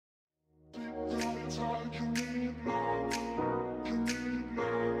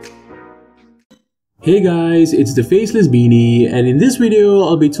Hey guys, it's the Faceless Beanie, and in this video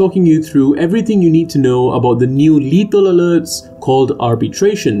I'll be talking you through everything you need to know about the new lethal alerts called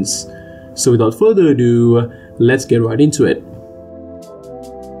Arbitrations. So without further ado, let's get right into it.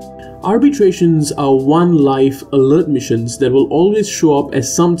 Arbitrations are one-life alert missions that will always show up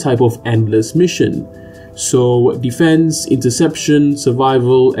as some type of endless mission. So defense, interception,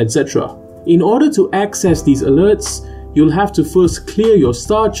 survival, etc. In order to access these alerts, you'll have to first clear your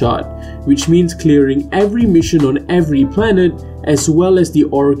star chart, which means clearing every mission on every planet as well as the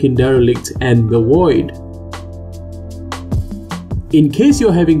Orokin Derelict and the Void. In case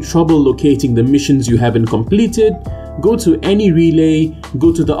you're having trouble locating the missions you haven't completed, go to any relay,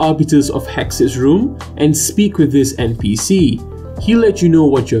 go to the Arbiters of Hex's room and speak with this NPC. He'll let you know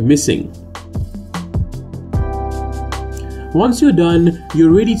what you're missing. Once you're done,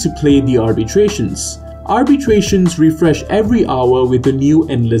 you're ready to play the Arbitrations. Arbitrations refresh every hour with the new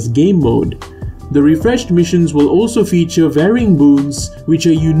Endless Game mode. The refreshed missions will also feature varying boons which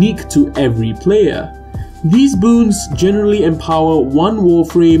are unique to every player. These boons generally empower one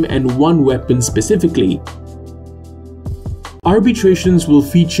Warframe and one weapon specifically. Arbitrations will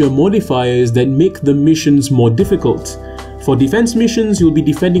feature modifiers that make the missions more difficult. For defense missions, you'll be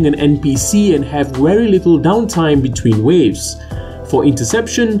defending an NPC and have very little downtime between waves. For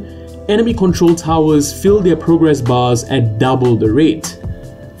interception, enemy control towers fill their progress bars at double the rate.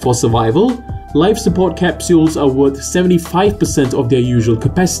 For survival, life support capsules are worth 75% of their usual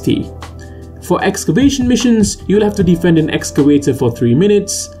capacity. For excavation missions, you'll have to defend an excavator for 3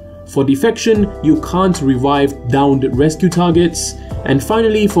 minutes. For defection, you can't revive downed rescue targets. And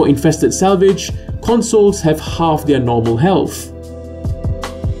finally, for infested salvage, consoles have half their normal health.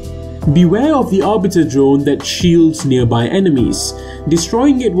 Beware of the Arbiter drone that shields nearby enemies.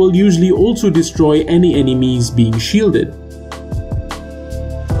 Destroying it will usually also destroy any enemies being shielded.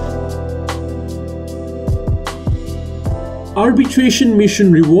 Arbitration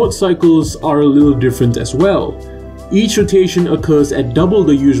mission reward cycles are a little different as well. Each rotation occurs at double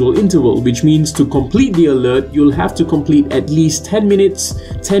the usual interval, which means to complete the alert, you'll have to complete at least 10 minutes,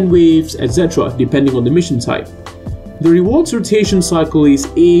 10 waves, etc. depending on the mission type. The rewards rotation cycle is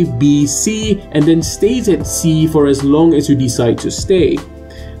A, B, C and then stays at C for as long as you decide to stay.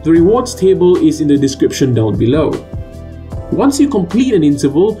 The rewards table is in the description down below. Once you complete an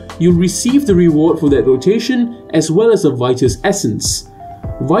interval, you'll receive the reward for that rotation as well as a Vitus Essence.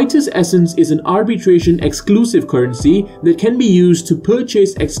 Vitus Essence is an arbitration exclusive currency that can be used to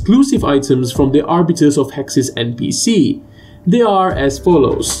purchase exclusive items from the Arbiters of Hex's NPC. They are as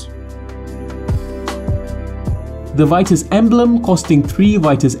follows. The Vitus Emblem costing 3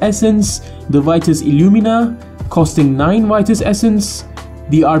 Vitus Essence, the Vitus Illumina costing 9 Vitus Essence,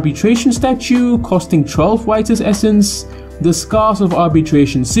 the Arbitration Statue costing 12 Vitus Essence, the Scars of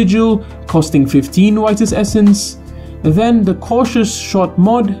Arbitration Sigil costing 15 Vitus Essence, then the Cautious Shot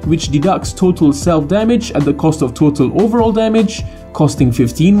mod, which deducts total self-damage at the cost of total overall damage, costing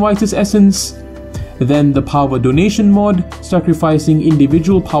 15 Vitus Essence, then the Power Donation mod, sacrificing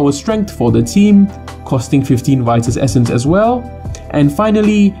individual power strength for the team, costing 15 Vitus Essence as well, and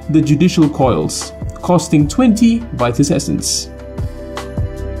finally the Judicial Coils, costing 20 Vitus Essence.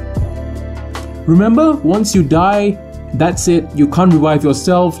 Remember, once you die, that's it. You can't revive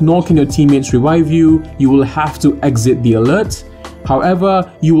yourself, nor can your teammates revive you. You will have to exit the alert.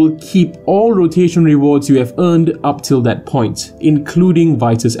 However, you will keep all rotation rewards you have earned up till that point, including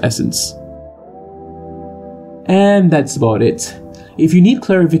Vitus Essence. And that's about it. If you need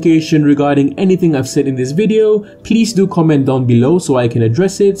clarification regarding anything I've said in this video, please do comment down below so I can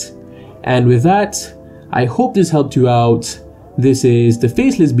address it. And with that, I hope this helped you out. This is the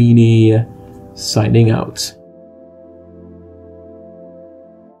Faceless Beanie, signing out.